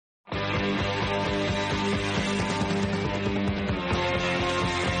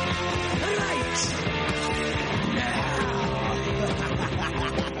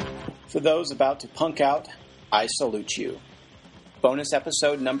For those about to punk out, I salute you. Bonus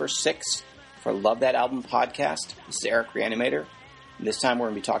episode number 6 for Love That Album podcast. This is Eric Reanimator. And this time we're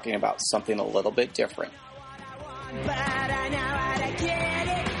going to be talking about something a little bit different.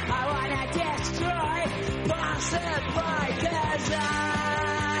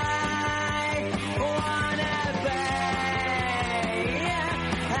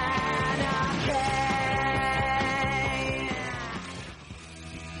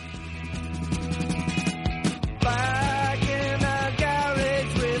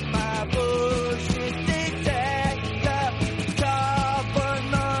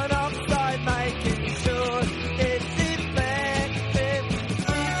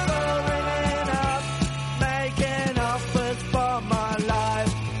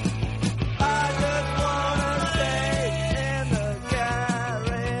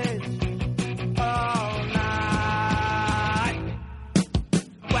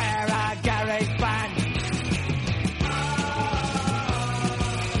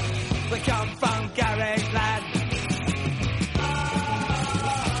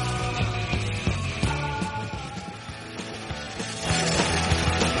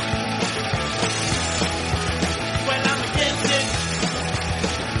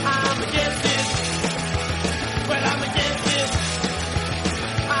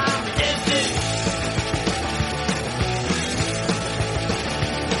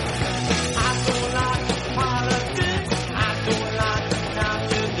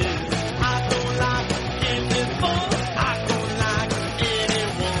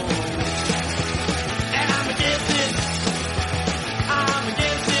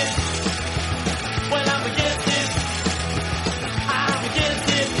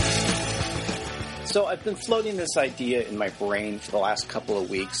 So I've been floating this idea in my brain for the last couple of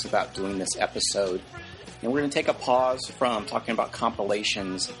weeks about doing this episode. And we're going to take a pause from talking about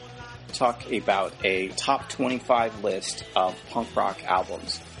compilations, talk about a top 25 list of punk rock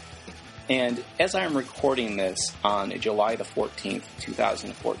albums. And as I'm recording this on July the 14th,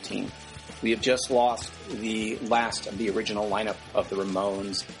 2014, we have just lost the last of the original lineup of the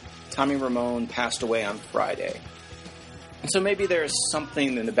Ramones. Tommy Ramone passed away on Friday. And so maybe there's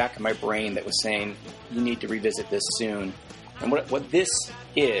something in the back of my brain that was saying, you need to revisit this soon. And what this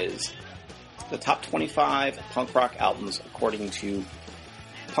is, the top 25 punk rock albums according to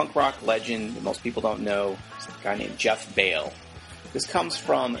punk rock legend that most people don't know, a guy named Jeff Bale. This comes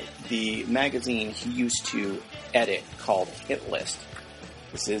from the magazine he used to edit called Hit List.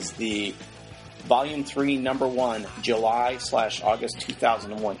 This is the Volume 3, Number 1, July/August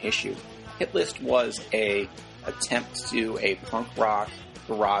 2001 issue. Hit List was a attempt to do a punk rock,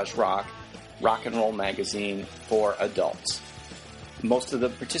 garage rock and roll magazine for adults. Most of the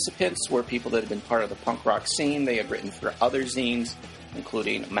participants were people that had been part of the punk rock scene. They had written for other zines,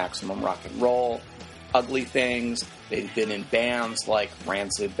 including Maximum Rock and Roll, Ugly Things. They'd been in bands like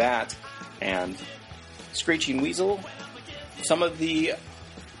Rancid Bat and Screeching Weasel. Some of the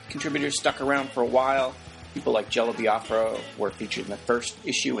contributors stuck around for a while. People like Jello Biafra were featured in the first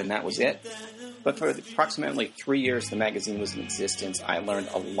issue, and that was it. But for approximately 3 years the magazine was in existence, I learned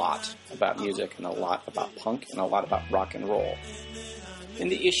a lot about music and a lot about punk and a lot about rock and roll. In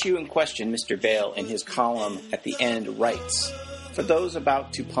the issue in question, Mr. Bale, in his column at the end, writes, "For those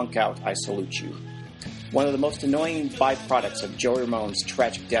about to punk out, I salute you. One of the most annoying byproducts of Joey Ramone's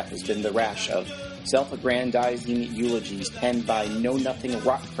tragic death has been the rash of self-aggrandizing eulogies penned by know-nothing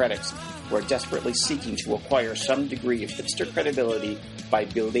rock critics who are desperately seeking to acquire some degree of hipster credibility by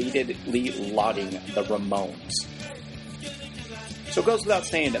belatedly lauding the Ramones." So it goes without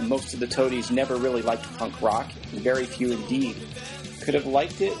saying that most of the toadies never really liked punk rock, and very few indeed could have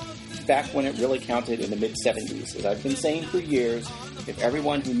liked it back when it really counted in the mid-70s. As I've been saying for years, if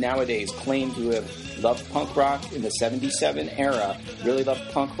everyone who nowadays claimed to have loved punk rock in the 77 era really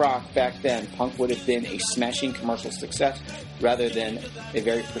loved punk rock back then, punk would have been a smashing commercial success rather than a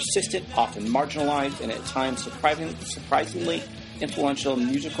very persistent, often marginalized, and at times surprisingly influential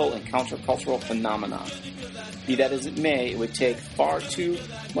musical and countercultural phenomenon. Be that as it may, it would take far too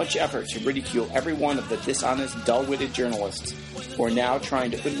much effort to ridicule every one of the dishonest, dull-witted journalists who are now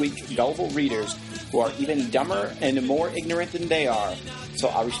trying to hoodwink gullible readers who are even dumber and more ignorant than they are. So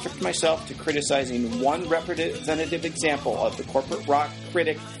I'll restrict myself to criticizing one representative example of the corporate rock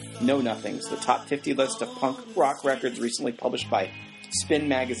critic Know-Nothings, the top 50 list of punk rock records recently published by Spin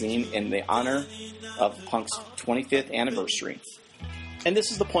Magazine in the honor of punk's 25th anniversary. And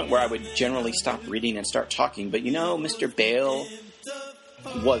this is the point where I would generally stop reading and start talking, but you know, Mr. Bale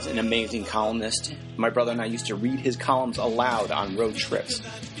was an amazing columnist. My brother and I used to read his columns aloud on road trips.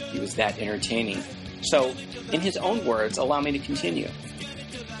 He was that entertaining. So, in his own words, allow me to continue.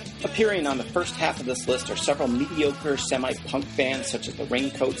 Appearing on the first half of this list are several mediocre semi-punk bands such as the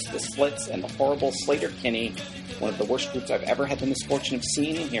Raincoats, the Slits, and the horrible Sleater-Kinney, one of the worst groups I've ever had the misfortune of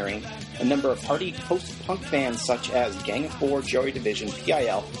seeing and hearing, a number of hardy post-punk bands such as Gang of Four, Joy Division,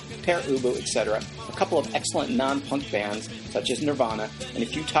 PIL, Pere Ubu, etc., a couple of excellent non-punk bands such as Nirvana, and a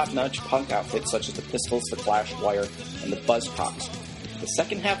few top-notch punk outfits such as the Pistols, the Clash, Wire, and the Buzzcocks. The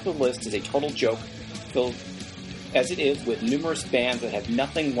second half of the list is a total joke, filled as it is with numerous bands that have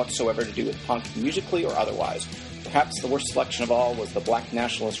nothing whatsoever to do with punk, musically or otherwise. Perhaps the worst selection of all was the black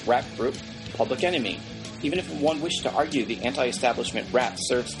nationalist rap group, Public Enemy. Even if one wished to argue the anti-establishment rap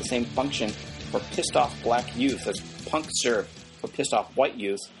serves the same function for pissed-off black youth as punk served for pissed-off white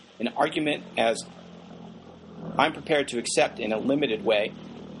youth, an argument as I'm prepared to accept in a limited way,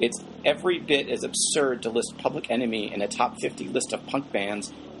 it's every bit as absurd to list Public Enemy in a top 50 list of punk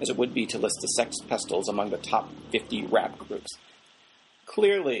bands as it would be to list the Sex Pistols among the top 50 rap groups.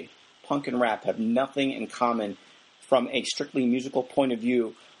 Clearly, punk and rap have nothing in common from a strictly musical point of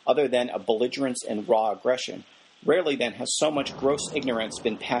view other than a belligerence and raw aggression. Rarely, then, has so much gross ignorance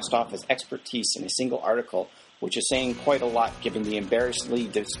been passed off as expertise in a single article, which is saying quite a lot given the embarrassingly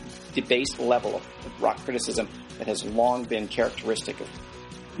debased level of rock criticism that has long been characteristic of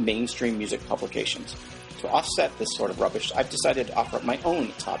mainstream music publications. To offset this sort of rubbish, I've decided to offer up my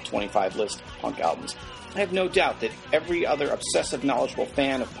own top 25 list of punk albums. I have no doubt that every other obsessive, knowledgeable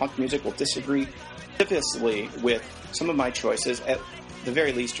fan of punk music will disagree precipitously with some of my choices, at the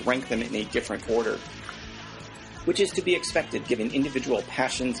very least rank them in a different order, which is to be expected given individual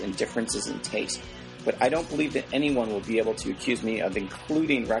passions and differences in taste. But I don't believe that anyone will be able to accuse me of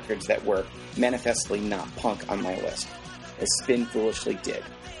including records that were manifestly not punk on my list, as Spin foolishly did.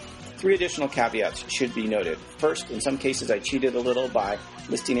 3 additional caveats should be noted. First, in some cases I cheated a little by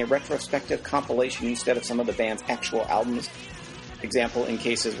listing a retrospective compilation instead of some of the band's actual albums. Example, in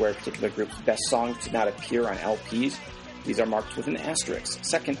cases where a particular group's best songs did not appear on LPs, these are marked with an asterisk.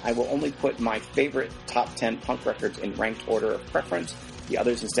 Second, I will only put my favorite top 10 punk records in ranked order of preference. The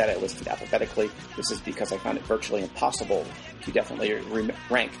others instead I listed alphabetically. This is because I found it virtually impossible to definitely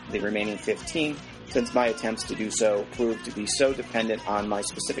rank the remaining 15, since my attempts to do so proved to be so dependent on my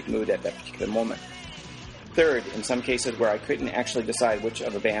specific mood at that particular moment. Third, in some cases where I couldn't actually decide which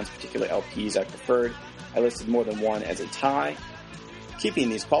of a band's particular LPs I preferred, I listed more than one as a tie. Keeping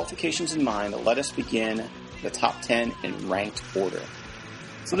these qualifications in mind, let us begin the top 10 in ranked order.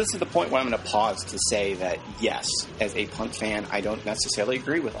 So this is the point where I'm going to pause to say that, yes, as a punk fan, I don't necessarily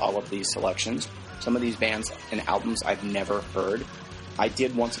agree with all of these selections. Some of these bands and albums I've never heard. I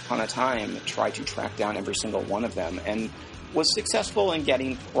did once upon a time try to track down every single one of them and was successful in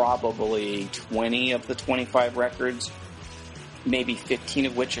getting probably 20 of the 25 records, maybe 15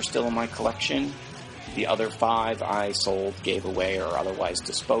 of which are still in my collection. The other 5 I sold, gave away, or otherwise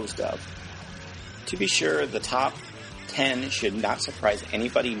disposed of. To be sure, the top 10 should not surprise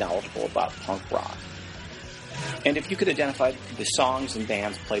anybody knowledgeable about punk rock. And if you could identify the songs and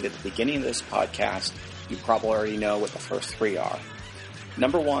bands played at the beginning of this podcast, you probably already know what the first 3 are.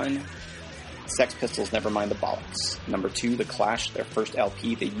 Number 1, Sex Pistols, Nevermind the Bollocks. Number 2, The Clash, their first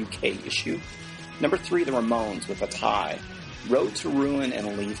LP, the UK issue. Number 3, The Ramones with a tie, Road to Ruin,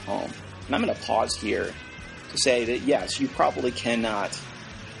 and Leave Home. And I'm going to pause here to say that, yes, you probably cannot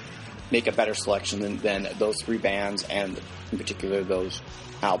make a better selection than those 3 bands, and in particular those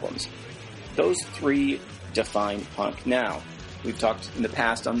albums. Those 3 define punk. Now, we've talked in the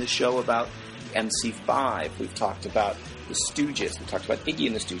past on this show about MC5. We've talked about the Stooges. We've talked about Iggy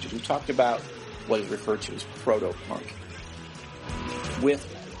and the Stooges. We've talked about what is referred to as proto-punk. With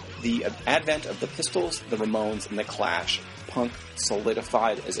the advent of the Pistols, the Ramones, and the Clash, punk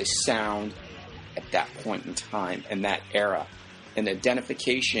solidified as a sound at that point in time, in that era. An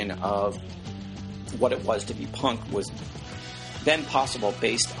identification of what it was to be punk was then possible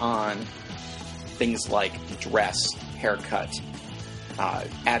based on things like dress, haircut,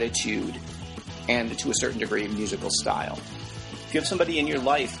 attitude, and to a certain degree musical style. If you have somebody in your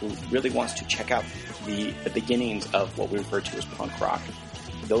life who really wants to check out the beginnings of what we refer to as punk rock,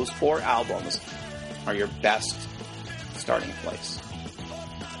 those 4 albums are your best starting place.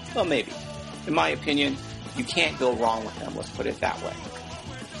 Well, maybe. In my opinion, you can't go wrong with them, let's put it that way.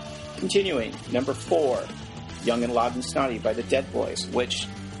 Continuing, number 4, Young and Loud and Snotty by the Dead Boys, which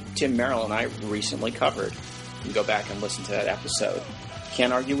Tim Merrill and I recently covered. You can go back and listen to that episode.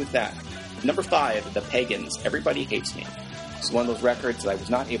 Can't argue with that. Number 5, The Pagans, Everybody Hates Me. It's one of those records that I was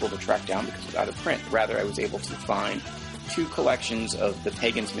not able to track down because it was out of print. Rather, I was able to find 2 collections of The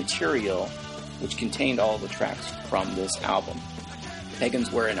Pagans material, which contained all the tracks from this album. The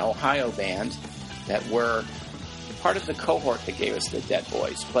Pagans were an Ohio band that were part of the cohort that gave us the Dead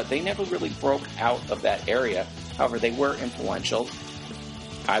Boys, but they never really broke out of that area. However, they were influential.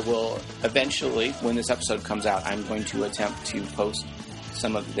 I will eventually, when this episode comes out, I'm going to attempt to post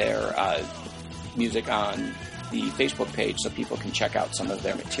some of their music on the Facebook page so people can check out some of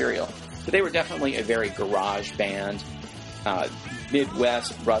their material. But they were definitely a very garage band,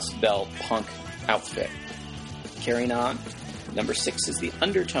 Midwest Rust Belt punk outfit. Carrying on, number 6 is the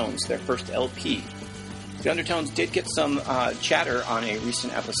Undertones, their first LP. The Undertones did get some chatter on a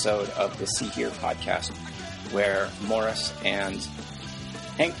recent episode of the See Here podcast, where Morris and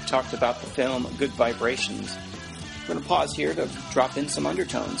Hank talked about the film Good Vibrations. I'm going to pause here to drop in some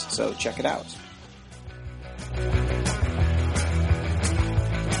Undertones, so check it out.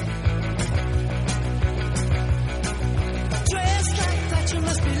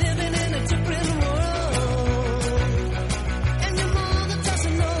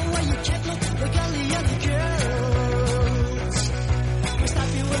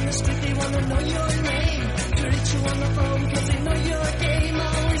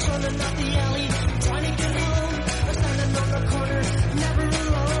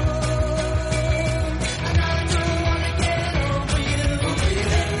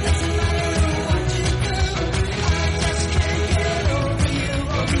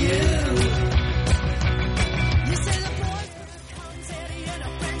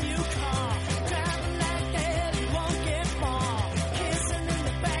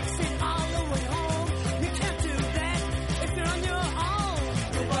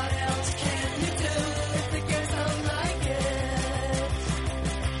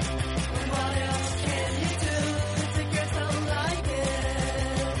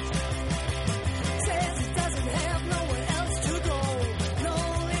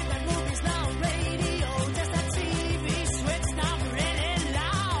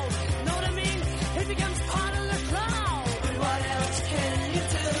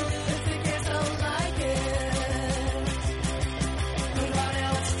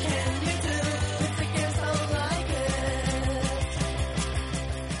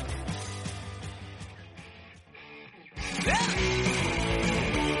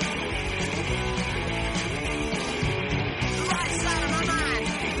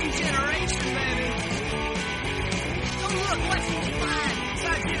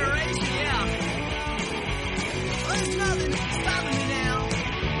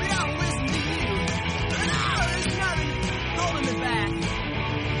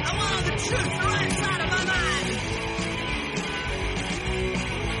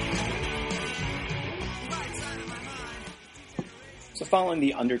 Following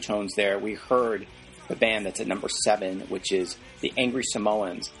the Undertones there, we heard the band that's at number 7, which is the Angry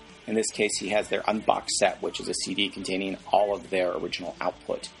Samoans. In this case, he has their Unboxed Set, which is a CD containing all of their original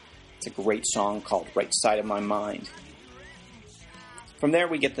output. It's a great song called Right Side of My Mind. From there,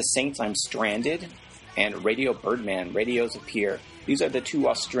 we get the Saints, I'm Stranded, and Radio Birdman, Radios Appear. These are the 2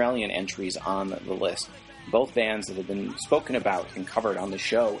 Australian entries on the list. Both bands that have been spoken about and covered on the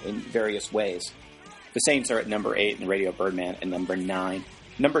show in various ways. The Saints are at number 8 and Radio Birdman at number 9.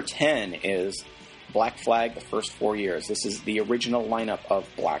 Number 10 is Black Flag, The First 4 Years. This is the original lineup of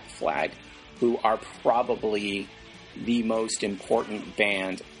Black Flag, who are probably the most important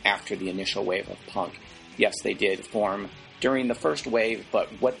band after the initial wave of punk. Yes, they did form during the first wave, but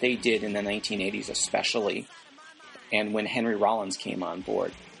what they did in the 1980s especially, and when Henry Rollins came on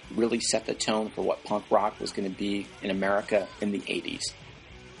board, really set the tone for what punk rock was going to be in America in the 80s.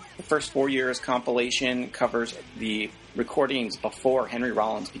 The First 4 Years compilation covers the recordings before Henry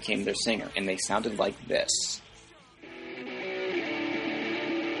Rollins became their singer, and they sounded like this. Your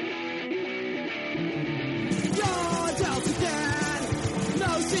Delta Dad,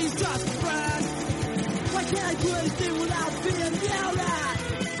 no, she's just a friend. Why can't I do anything without being yelled at?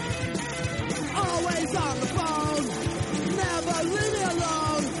 Always on the phone, never leave me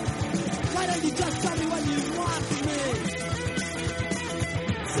alone. Why don't you just tell me what you want from me?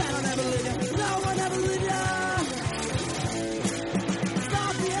 I'll never leave you. No one ever leave you.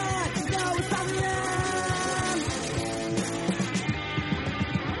 Stop the act. No, it's not the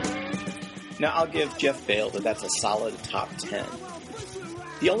end. Now, I'll give Jeff Bale that that's a solid top 10.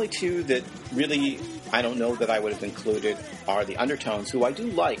 The only 2 that really, I don't know that I would have included are the Undertones, who I do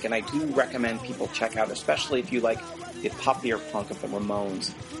like, and I do recommend people check out, especially if you like the poppier punk of the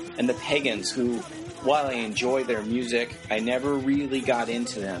Ramones, and the Pagans, who, while I enjoy their music, I never really got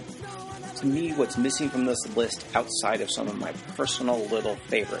into them. To me, what's missing from this list, outside of some of my personal little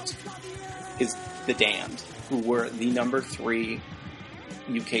favorites, is The Damned, who were the number 3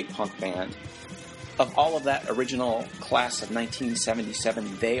 UK punk band. Of all of that original class of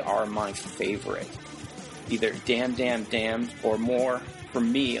 1977, they are my favorite. either Damn Damn Damned or more, for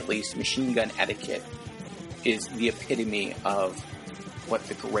me at least, Machine Gun Etiquette is the epitome of what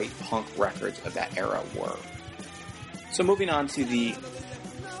the great punk records of that era were. So moving on to the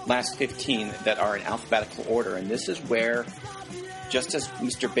last 15 that are in alphabetical order, and this is where, just as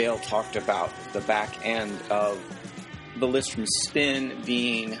Mr. Bale talked about the back end of the list from Spin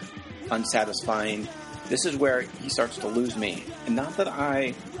being unsatisfying, this is where he starts to lose me. And not that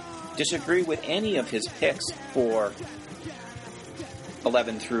I disagree with any of his picks for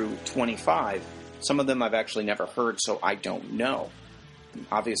 11 through 25. Some of them I've actually never heard, so I don't know.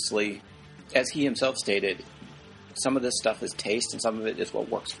 Obviously, as he himself stated, some of this stuff is taste and some of it is what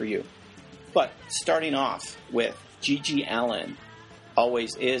works for you. But starting off with G.G. Allin,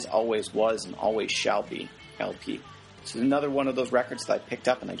 Always Is, Always Was, and Always Shall Be, LP. This is another one of those records that I picked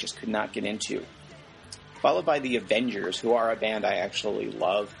up and I just could not get into. Followed by the Avengers, who are a band I actually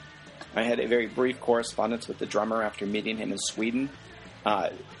love. I had a very brief correspondence with the drummer after meeting him in Sweden.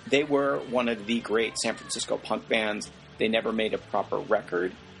 They were one of the great San Francisco punk bands. They never made a proper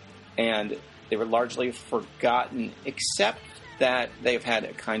record, and they were largely forgotten, except that they've had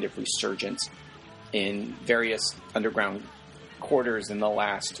a kind of resurgence in various underground quarters in the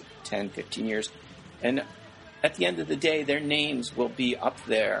last 10, 15 years. And at the end of the day, their names will be up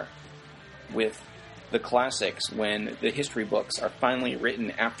there with the classics when the history books are finally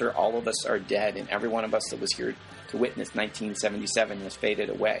written after all of us are dead and every one of us that was here to witness 1977 has faded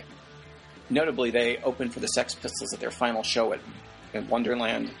away. Notably, they opened for the Sex Pistols at their final show at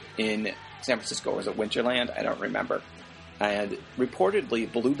Wonderland in San Francisco, or was it Winterland? I don't remember. And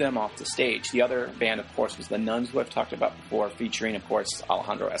reportedly blew them off the stage. The other band, of course, was the Nuns, who I've talked about before, featuring, of course,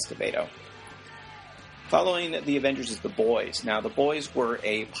 Alejandro Escovedo. Following the Avengers is the Boys. Now, the Boys were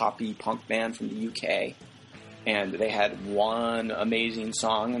a poppy punk band from the UK, and they had one amazing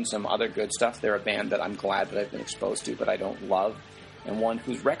song and some other good stuff. They're a band that I'm glad that I've been exposed to, but I don't love, and one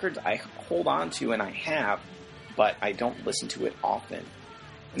whose records I hold on to and I have, but I don't listen to it often.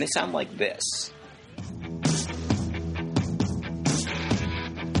 And they sound like this.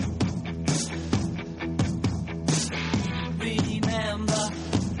 Remember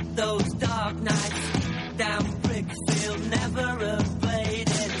those dark nights down Brickfield, never a blade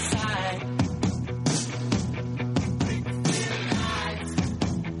inside. Brickfield nights.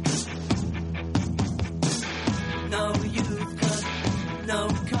 No youth club, no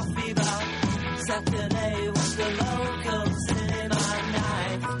coffee bar. Saturday was the local cinema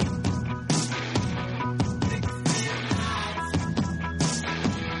night. Brickfield nights.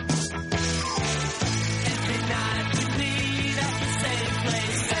 Every night we meet at the same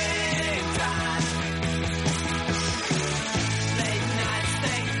place, same time. Late nights,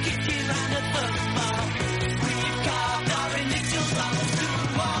 they kick you round the football. We've carved our initials on the school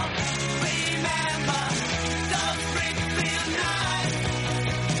wall. Remember those Brickfield nights.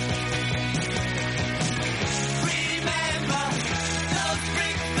 Remember those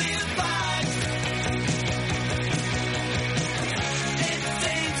Brickfield vibes. It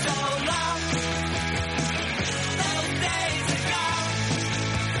seems so long. Those days are gone.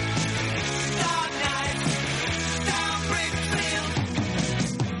 Dark nights down Brickfield.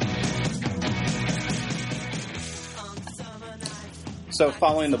 On summer nights. So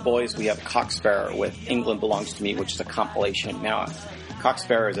following the Boys, we have Cocksparrow with England Belongs to Me, which is a compilation. Now,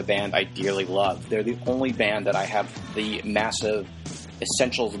 Cocksparrow is a band I dearly love. They're the only band that I have the massive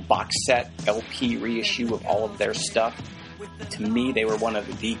Essentials box set LP reissue of all of their stuff. To me, they were one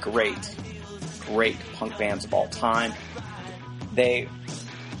of the great punk bands of all time.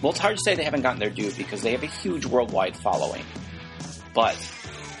 Well, it's hard to say they haven't gotten their due because they have a huge worldwide following. But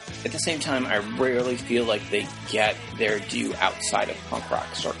at the same time, I rarely feel like they get their due outside of punk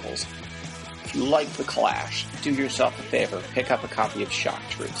rock circles. If you like The Clash, do yourself a favor, pick up a copy of Shock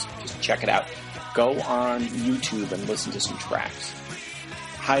Troops. Just check it out. Go on YouTube and listen to some tracks.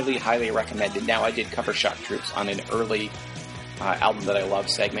 Highly, highly recommended. Now, I did cover Shock Troops on an early album that I love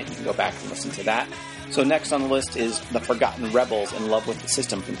segment. You can go back and listen to that. So next on the list is The Forgotten Rebels, In Love with the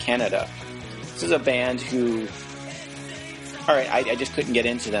System from Canada. This is a band who... Alright, I just couldn't get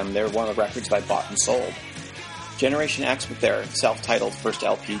into them. They're one of the records that I bought and sold. Generation X with their self-titled first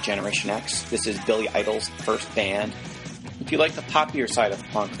LP, Generation X. This is Billy Idol's first band. If you like the poppier side of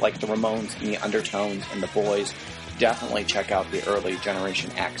punk, like the Ramones and the Undertones and the Boys, definitely check out the early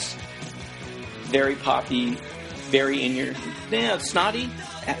Generation X. Very poppy, very in your... snotty,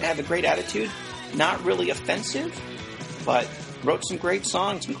 have a great attitude. Not really offensive, but wrote some great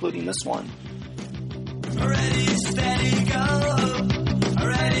songs, including this one. Ready, steady, go.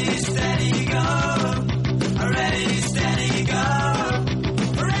 Ready, steady, go. Ready, steady, go.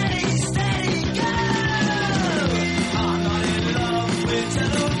 Ready, steady, go.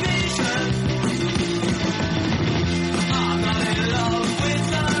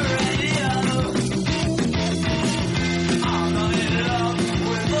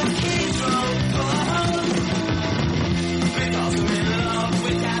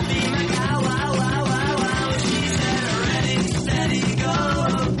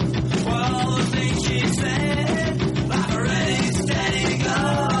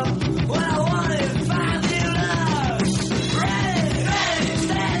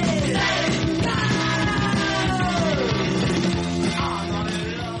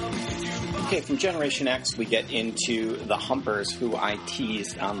 Okay, from Generation X, we get into the Humpers, who I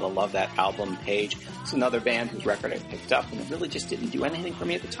teased on the Love That Album page. It's another band whose record I picked up, and it really just didn't do anything for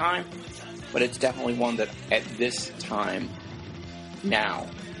me at the time, but it's definitely one that at this time, now,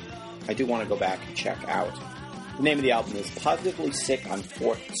 I do want to go back and check out. The name of the album is Positively Sick on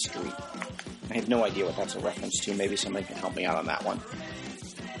 4th Street. I have no idea what that's a reference to. Maybe somebody can help me out on that one.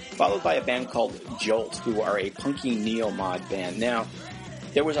 Followed by a band called Jolt, who are a punky neo-mod band. Now,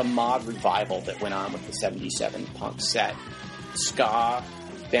 there was a mod revival that went on with the 77 punk set. Ska,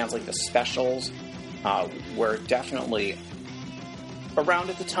 bands like the Specials, were definitely around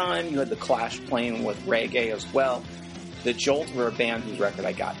at the time. You had the Clash playing with reggae as well. The Jolt were a band whose record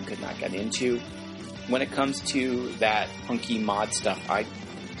I got and could not get into. When it comes to that punky mod stuff, I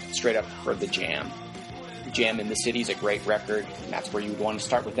straight up prefer the Jam. The Jam in the City is a great record, and that's where you would want to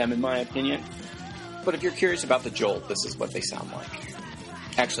start with them, in my opinion. But if you're curious about the Jolt, this is what they sound like.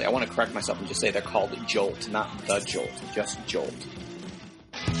 Actually, I want to correct myself and just say they're called Jolt, not The Jolt, just Jolt.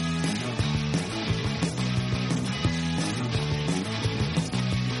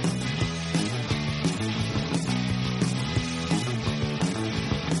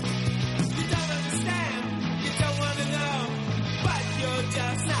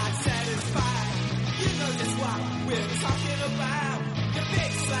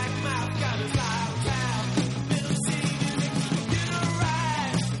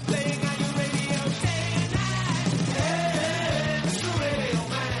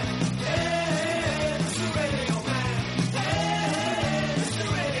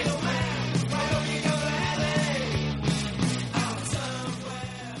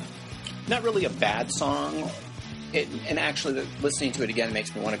 Not really a bad song, and actually listening to it again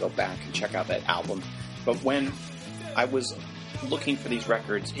makes me want to go back and check out that album. But when I was looking for these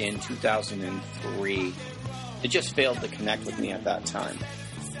records in 2003, it just failed to connect with me at that time.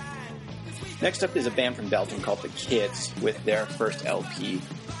 Next up is a band from Belgium called The Kids with their first LP.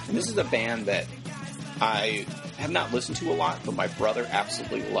 And this is a band that I have not listened to a lot, but my brother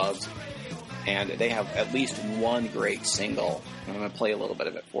absolutely loves. And they have at least one great single. And I'm going to play a little bit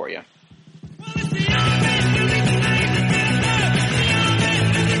of it for you.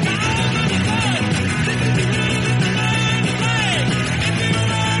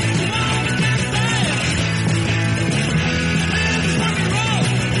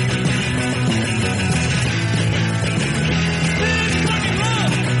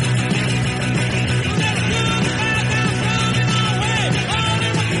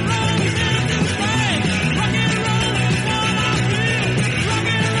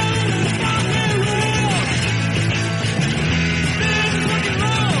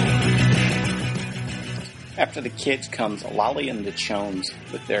 After The Kids comes Lolly and the Chones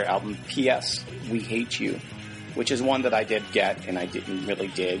with their album P.S. We Hate You, which is one that I did get and I didn't really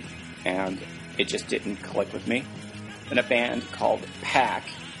dig, and it just didn't click with me. Then a band called Pack,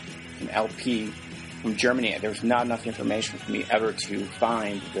 an LP from Germany. There's not enough information for me ever to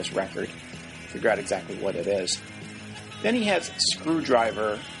find this record, figure out exactly what it is. Then he has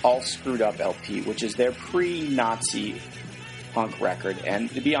Screwdriver, All Screwed Up LP, which is their pre-Nazi punk record, and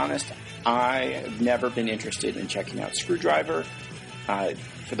to be honest, I have never been interested in checking out Screwdriver.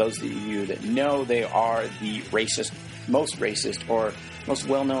 For those of you that know, they are the most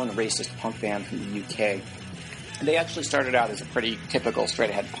well-known racist punk band from the UK. They actually started out as a pretty typical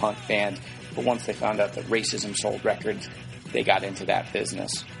straight-ahead punk band, but once they found out that racism sold records, they got into that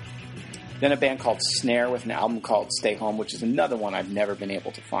business. Then a band called Snare with an album called Stay Home, which is another one I've never been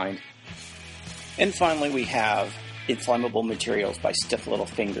able to find. And finally, we have Inflammable Materials by Stiff Little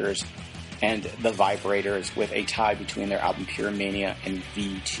Fingers and The Vibrators with a tie between their album Pure Mania and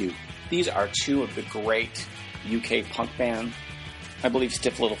V2. These are two of the great UK punk bands. I believe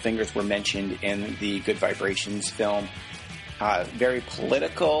Stiff Little Fingers were mentioned in the Good Vibrations film. Very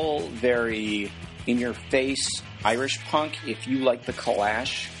political, very in-your-face Irish punk. If you like the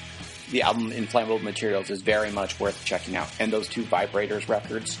Clash, the album Inflammable Materials is very much worth checking out. And those two Vibrators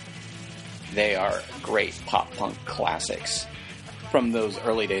records, they are great pop-punk classics from those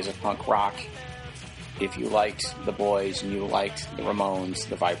early days of punk rock. If you liked The Boys and you liked the Ramones,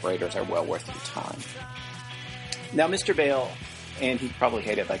 the Vibrators are well worth your time. Now, Mr. Bale, and he'd probably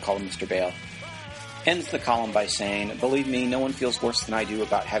hate it if I call him Mr. Bale, ends the column by saying, "Believe me, no one feels worse than I do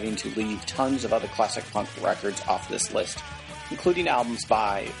about having to leave tons of other classic punk records off this list, including albums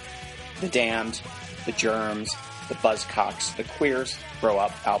by The Damned, The Germs, The Buzzcocks, The Queers, Grow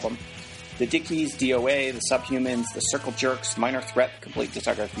Up album, The Dickies, DOA, The Subhumans, The Circle Jerks, Minor Threat, Complete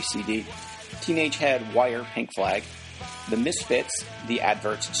Discography CD, Teenage Head, Wire, Pink Flag, The Misfits, The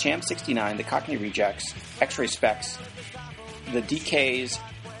Adverts, Sham 69, The Cockney Rejects, X-Ray Specs, The DKs,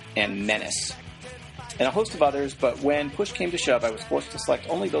 and Menace, and a host of others, but when push came to shove, I was forced to select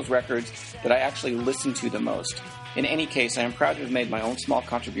only those records that I actually listened to the most. In any case, I am proud to have made my own small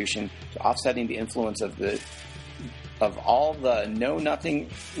contribution to offsetting the influence of all the know-nothing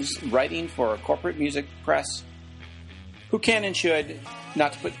writing for a corporate music press who can and should,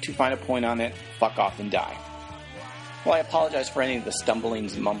 not to put too fine a point on it, fuck off and die. Well, I apologize for any of the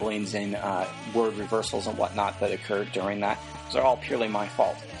stumblings and mumblings and word reversals and whatnot that occurred during that, because they're all purely my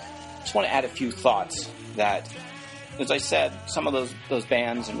fault. I just want to add a few thoughts that, as I said, some of those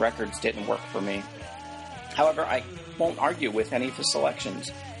bands and records didn't work for me. However, I won't argue with any of his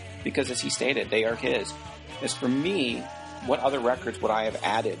selections, because as he stated, they are his. As for me, what other records would I have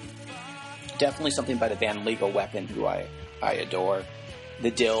added? Definitely something by the band Lethal Weapon, who I adore.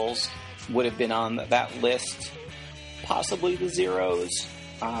 The Dills would have been on that list. Possibly the Zeros.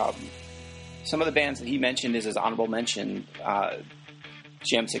 Some of the bands that he mentioned is his honorable mention.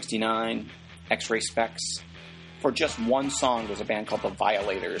 Jam 69, X-Ray Specs. For just one song, there's a band called The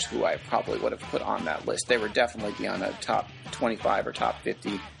Violators, who I probably would have put on that list. They would definitely be on a top 25 or top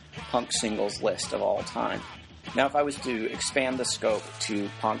 50 punk singles list of all time. Now, if I was to expand the scope to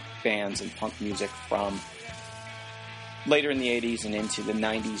punk bands and punk music from later in the 80s and into the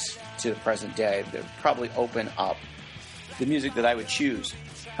 90s to the present day, that would probably open up the music that I would choose.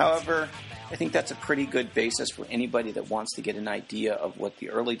 However, I think that's a pretty good basis for anybody that wants to get an idea of what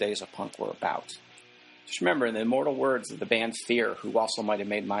the early days of punk were about. Just remember, in the immortal words of the band Fear, who also might have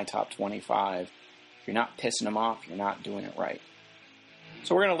made my top 25, if you're not pissing them off, you're not doing it right.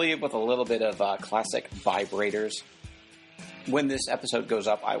 So we're going to leave with a little bit of classic Vibrators. When this episode goes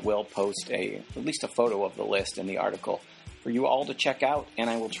up, I will post at least a photo of the list in the article for you all to check out, and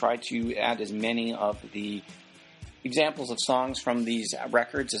I will try to add as many of the examples of songs from these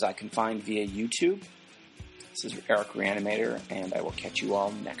records as I can find via YouTube. This is Eric Reanimator, and I will catch you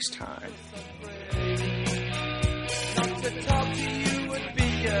all next time. Not to talk to you would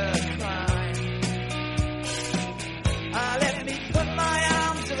be a crime. Let me put my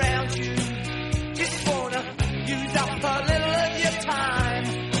arms around you. Just wanna use up a little of your time.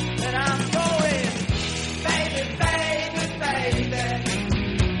 And I'm going, baby, baby, baby.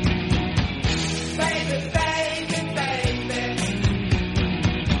 Baby, baby, baby.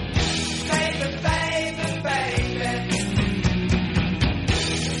 Baby, baby, baby.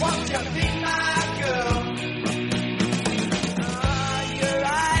 Won't you be my girl? Your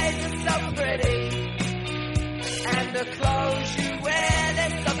eyes are so pretty, and the clothes you wear,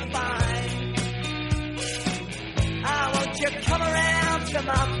 they're so fine. I want you to come around to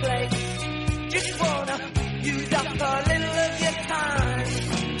my place. Just wanna use up a little of your time.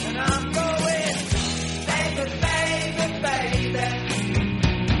 And I'm going, baby, baby, baby.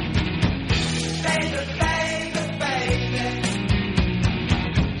 Baby, baby, baby.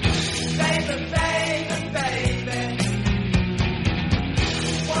 Baby, baby, baby.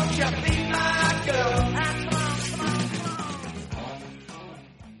 Won't you be my girl?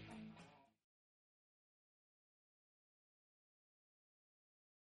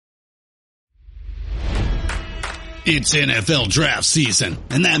 It's NFL draft season,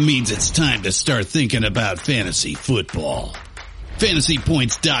 and that means it's time to start thinking about fantasy football.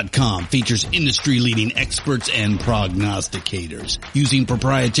 FantasyPoints.com features industry-leading experts and prognosticators using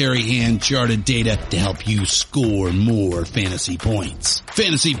proprietary hand-charted data to help you score more fantasy points.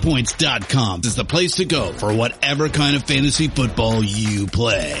 FantasyPoints.com is the place to go for whatever kind of fantasy football you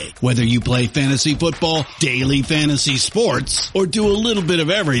play. Whether you play fantasy football, daily fantasy sports, or do a little bit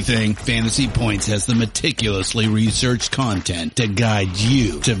of everything, Fantasy Points has the meticulously researched content to guide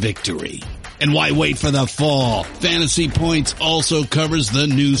you to victory. And why wait for the fall? Fantasy Points also covers the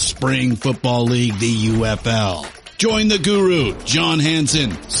new spring football league, the UFL. Join the guru, John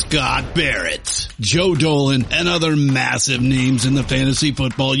Hansen, Scott Barrett, Joe Dolan, and other massive names in the fantasy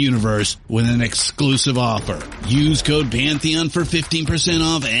football universe with an exclusive offer. Use code Pantheon for 15%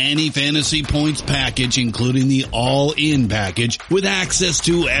 off any Fantasy Points package, including the all-in package, with access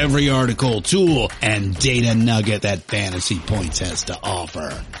to every article, tool, and data nugget that Fantasy Points has to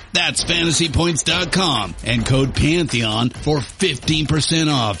offer. That's FantasyPoints.com and code Pantheon for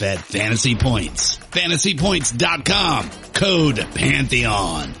 15% off at Fantasy Points. FantasyPoints.com, code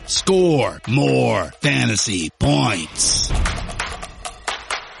Pantheon. Score more fantasy points.